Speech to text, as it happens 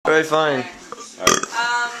Alright, fine.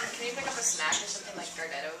 Can you pick up a snack or something like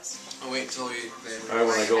Gardettos? I'll wait till we... Alright,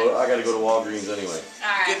 when I gotta go to Walgreens anyway.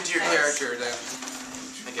 Alright. Get into your character then,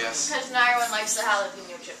 I guess. Because not everyone likes the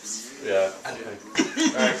jalapeno chips. Yeah. I do.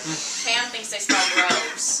 Alright. Pam thinks they smell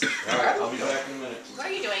gross. Alright, I'll be back in a minute. What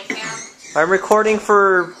are you doing, Pam? I'm recording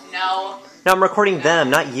for... No. No, I'm recording them,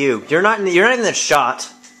 not you. You're not in the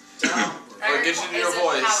shot. Or get into your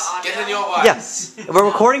voice. Get in your voice. Yes. We're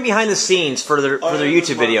recording behind the scenes for their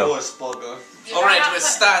YouTube video. Alright, we're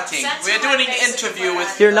starting. We're doing an interview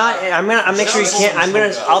with... You're not. I'll make sure you can't.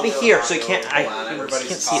 I'll be here, so you can't. You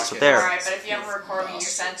can't see it. So there. Alright, but if you ever record me, you're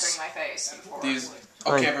censoring my face.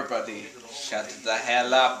 Okay, everybody, shut the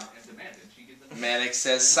hell up. Medic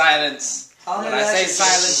says silence. When I say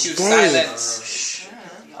silence, you silence.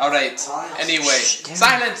 Alright, anyway,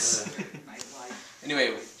 silence!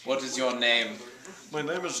 Anyway, what is your name? My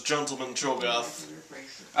name is Gentleman Cho'Gath.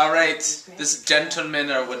 Alright, this gentleman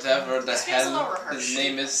or whatever the hell his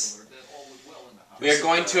name is. We are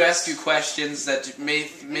going to ask you questions that may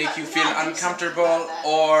make you feel uncomfortable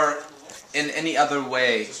or in any other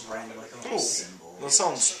way. Oh, that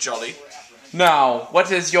sounds jolly. Now,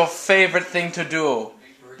 what is your favorite thing to do?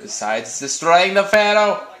 Besides destroying the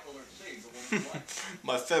Pharaoh?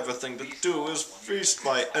 My favorite thing to do is feast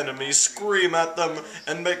my enemies, scream at them,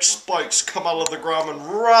 and make spikes come out of the ground and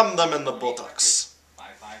ram them in the buttocks.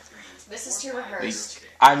 This is too rehearsed.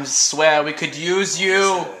 I swear we could use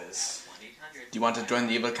you. Do you want to join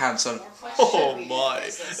the evil council? Oh my,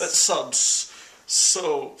 that sounds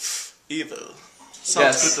so evil.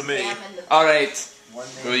 Sounds good to me. Alright,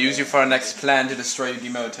 we'll use you for our next plan to destroy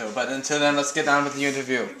Udimoto, but until then, let's get on with the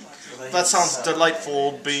interview. That sounds delightful,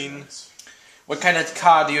 old bean. What kind of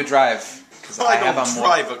car do you drive? I don't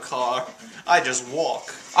drive a car. I just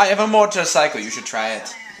walk. I have a motorcycle, you should try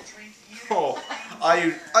it. Oh,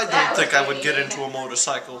 I don't think I would get into a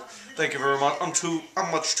motorcycle. Thank you very much.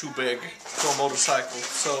 I'm much too big for a motorcycle,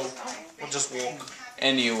 so I'll just walk.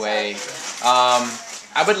 Anyway,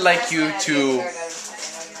 I would like you to...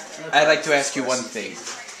 I'd like to ask you one thing.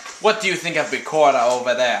 What do you think of Recorder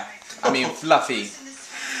over there? I mean, Fluffy.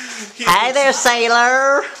 Hi there,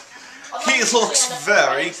 sailor. He looks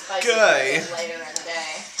very gay.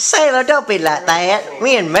 Sailor, don't be like that.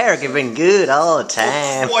 Me and Merrick have been good all the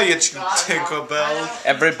time. Quiet, you Tinkerbell.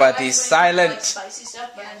 Everybody silent.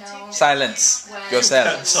 Silence Can't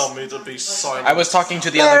yourselves. tell me to be silent. I was talking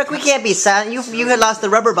to the Merrick, other... we can't be silent. You had lost the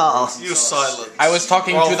rubber ball. You silent. I was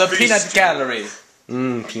talking to the peanut gallery.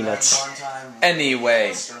 Peanuts.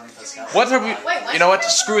 Anyway, what are we... You know what?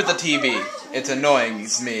 Screw the TV. It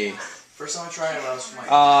annoys me. First time I tried it, I was like,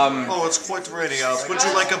 Oh, it's quite raining out. Would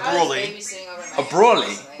you like a Broly? A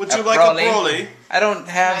Broly? Would you like a Broly? I don't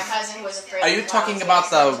have... Are you talking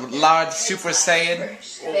about the large Super Saiyan?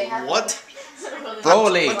 Oh, what?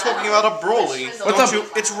 Broly. I'm talking about a Broly. What's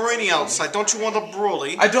It's raining outside. Don't you want a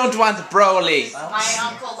Broly? I don't want Broly. My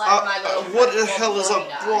uncle let my little What the hell is a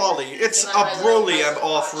Broly? It's a Broly I'm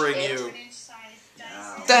offering you.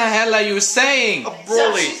 What the hell are you saying? A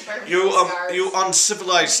Broly. You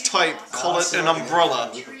uncivilized type. Call it an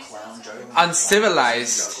umbrella.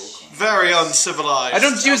 Uncivilized? Very uncivilized. I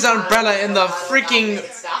don't use an umbrella in the freaking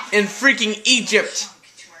Egypt.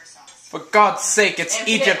 For God's sake, it's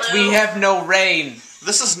Egypt. We have no rain.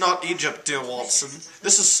 This is not Egypt, dear Watson.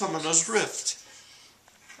 This is Summoner's Rift.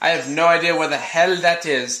 I have no idea where the hell that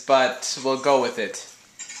is, but we'll go with it.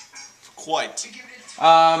 Quite.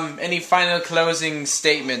 Any final closing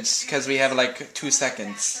statements? Because we have like 2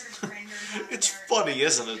 seconds. It's funny,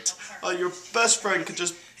 isn't it? Your best friend could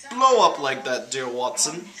just blow up like that, dear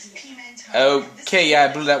Watson. Okay, yeah,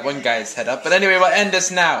 I blew that one guy's head up. But anyway, we'll end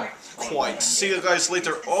this now. Quite. See you guys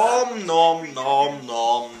later. Nom nom nom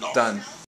nom nom. Done.